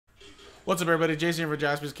What's up, everybody? Jason here for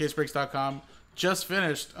JaspysCaseBreaks.com. Just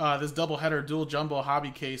finished this doubleheader dual jumbo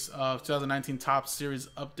hobby case of 2019 Topps Series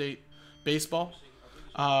Update Baseball.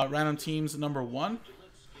 Random teams number 1.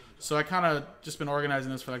 So I kind of just been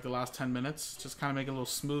organizing this for like the last 10 minutes. Just kind of make it a little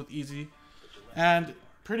smooth, easy. And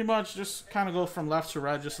pretty much just kind of go from left to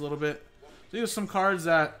right just a little bit. These are some cards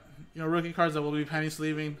that, rookie cards that will be penny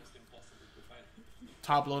sleeving.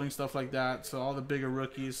 Top loading, stuff like that. So all the bigger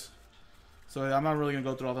rookies. So I'm not really going to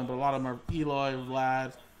go through all of them, but a lot of them are Eloy,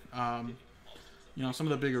 Vlad, some of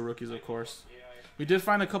the bigger rookies, of course. We did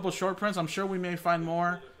find a couple short prints. I'm sure we may find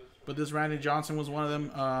more, but this Randy Johnson was one of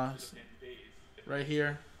them right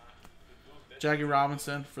here. Jackie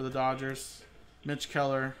Robinson for the Dodgers, Mitch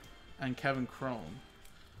Keller, and Kevin Cron.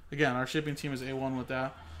 Again, our shipping team is A1 with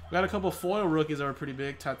that. We got a couple foil rookies that were pretty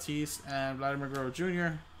big, Tatis and Vladimir Guerrero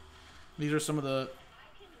Jr. These are some of the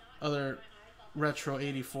other retro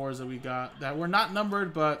 84s that we got that were not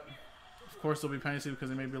numbered, but of course they'll be penny sleeved because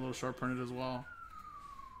they may be a little short printed as well.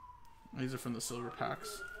 These are from the silver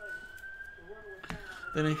packs.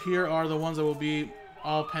 Then here are the ones that will be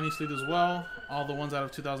all penny sleeved as well. All the ones out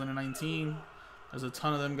of 2019. There's a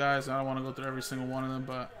ton of them, guys. I don't want to go through every single one of them,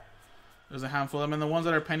 but there's a handful of them. And the ones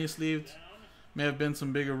that are penny sleeved may have been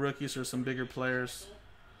some bigger rookies or some bigger players.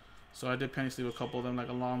 So I did penny sleeve a couple of them, like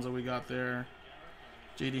Alonso we got there.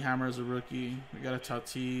 JD Hammer is a rookie. We got a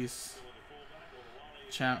Tatis,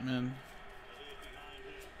 Chapman.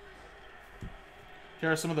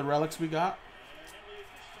 Here are some of the relics we got.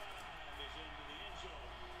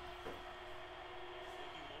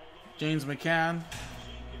 James McCann.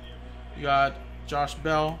 We got Josh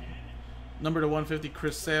Bell. Number to 150,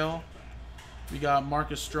 Chris Sale. We got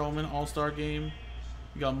Marcus Stroman, All-Star Game.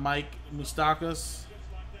 We got Mike Moustakas.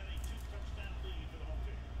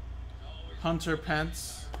 Hunter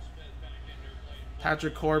Pence,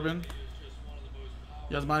 Patrick Corbin,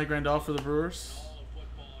 Yasmani Grandal for the Brewers,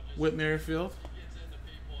 Whit Merrifield,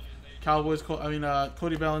 Cowboys,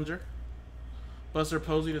 Cody Bellinger, Buster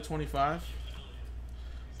Posey to 25,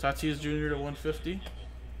 Tatis Jr. to 150,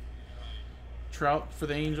 Trout for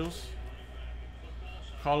the Angels,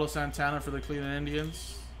 Carlos Santana for the Cleveland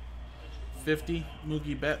Indians, 50,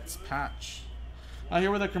 Mookie Betts patch. Now here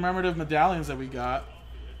were the commemorative medallions that we got.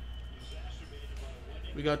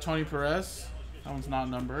 We got Tony Perez. That one's not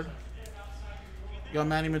numbered. We got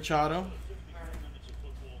Manny Machado.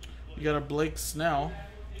 We got a Blake Snell,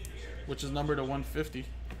 which is numbered to 150.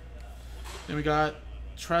 Then we got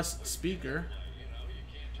Tress Speaker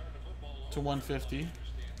to 150.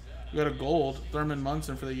 We got a gold Thurman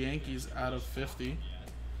Munson for the Yankees out of 50.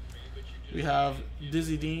 We have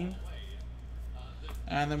Dizzy Dean.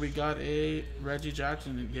 And then we got a Reggie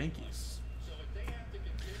Jackson in Yankees.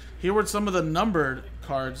 Here were some of the numbered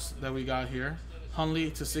cards that we got here.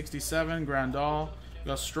 Hunley to 67, Grandal. We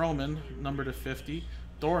got Stroman, numbered to 50.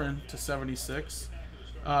 Thorin to 76.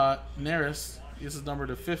 Neris, this is numbered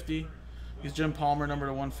to 50. He's Jim Palmer, number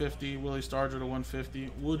to 150. Willie Stargell to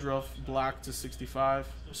 150. Woodruff, black to 67,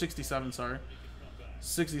 sorry.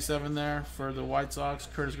 67 there for the White Sox.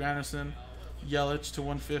 Curtis Granderson. Yelich to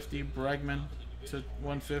 150. Bregman to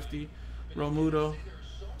 150. Romuto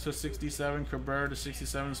to 67, Cabrera to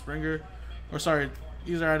 67, Springer, these are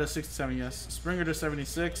out of 67, yes. Springer to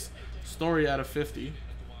 76, Story out of 50.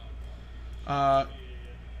 Brennan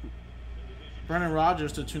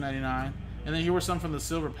Rodgers to 299, and then here were some from the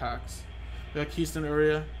silver packs. We got Keyston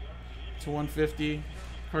Uriah to 150,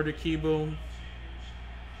 Carter Kieboom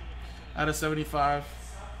out of 75.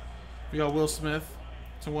 We got Will Smith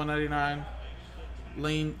to 199,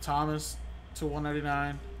 Lane Thomas to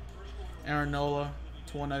 199, Aaron Nola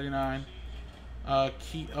to 199,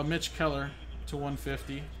 Mitch Keller to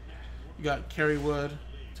 150. You got Kerry Wood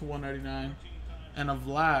to 199, and a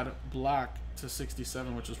Vlad black to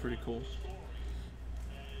 67, which is pretty cool.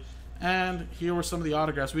 And here were some of the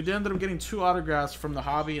autographs. We did end up getting 2 autographs from the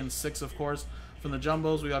hobby and 6, of course, from the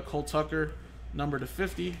jumbos. We got Cole Tucker, number to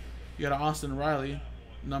 50. You got Austin Riley,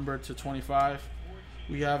 number to 25.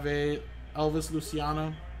 We have a Elvis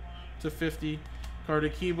Luciano to 50. Carter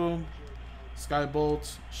Kieboom, Sky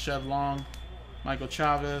Bolt, Shed Long, Michael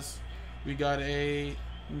Chavez. We got a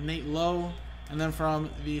Nate Lowe. And then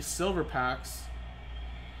from the silver packs,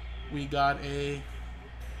 we got a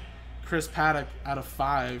Chris Paddock out of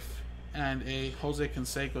 5 and a Jose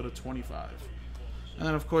Canseco to 25. And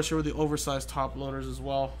then, of course, here were the oversized top loaders as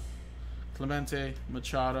well. Clemente,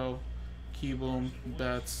 Machado, Kieboom,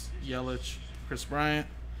 Betts, Yelich, Chris Bryant.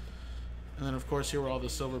 And then, of course, here were all the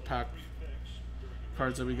silver pack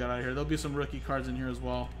cards that we got out here. There'll be some rookie cards in here as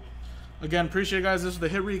well. Again, appreciate it, guys. This is the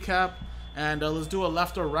hit recap, and let's do a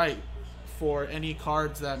left or right for any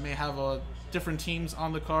cards that may have a different teams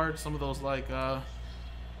on the card. Some of those like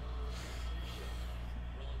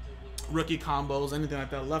rookie combos, anything like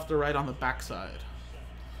that, left or right on the back side.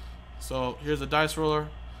 So here's a dice roller,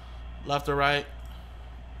 left or right,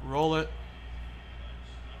 roll it.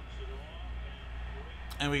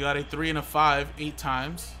 And we got a 3 and a 5, 8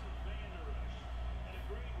 times.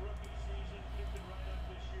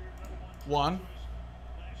 1,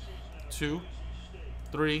 2,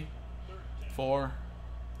 3, 4,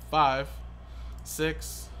 5,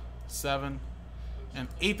 6, 7, and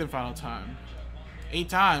 8th and final time. 8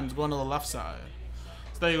 times going to the left side.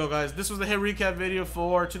 So there you go, guys. This was the hit recap video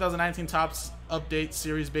for 2019 Topps Update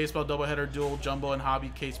Series Baseball Doubleheader Dual Jumbo and Hobby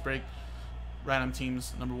Case Break. Random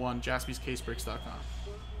Teams #1, JaspysCaseBreaks.com.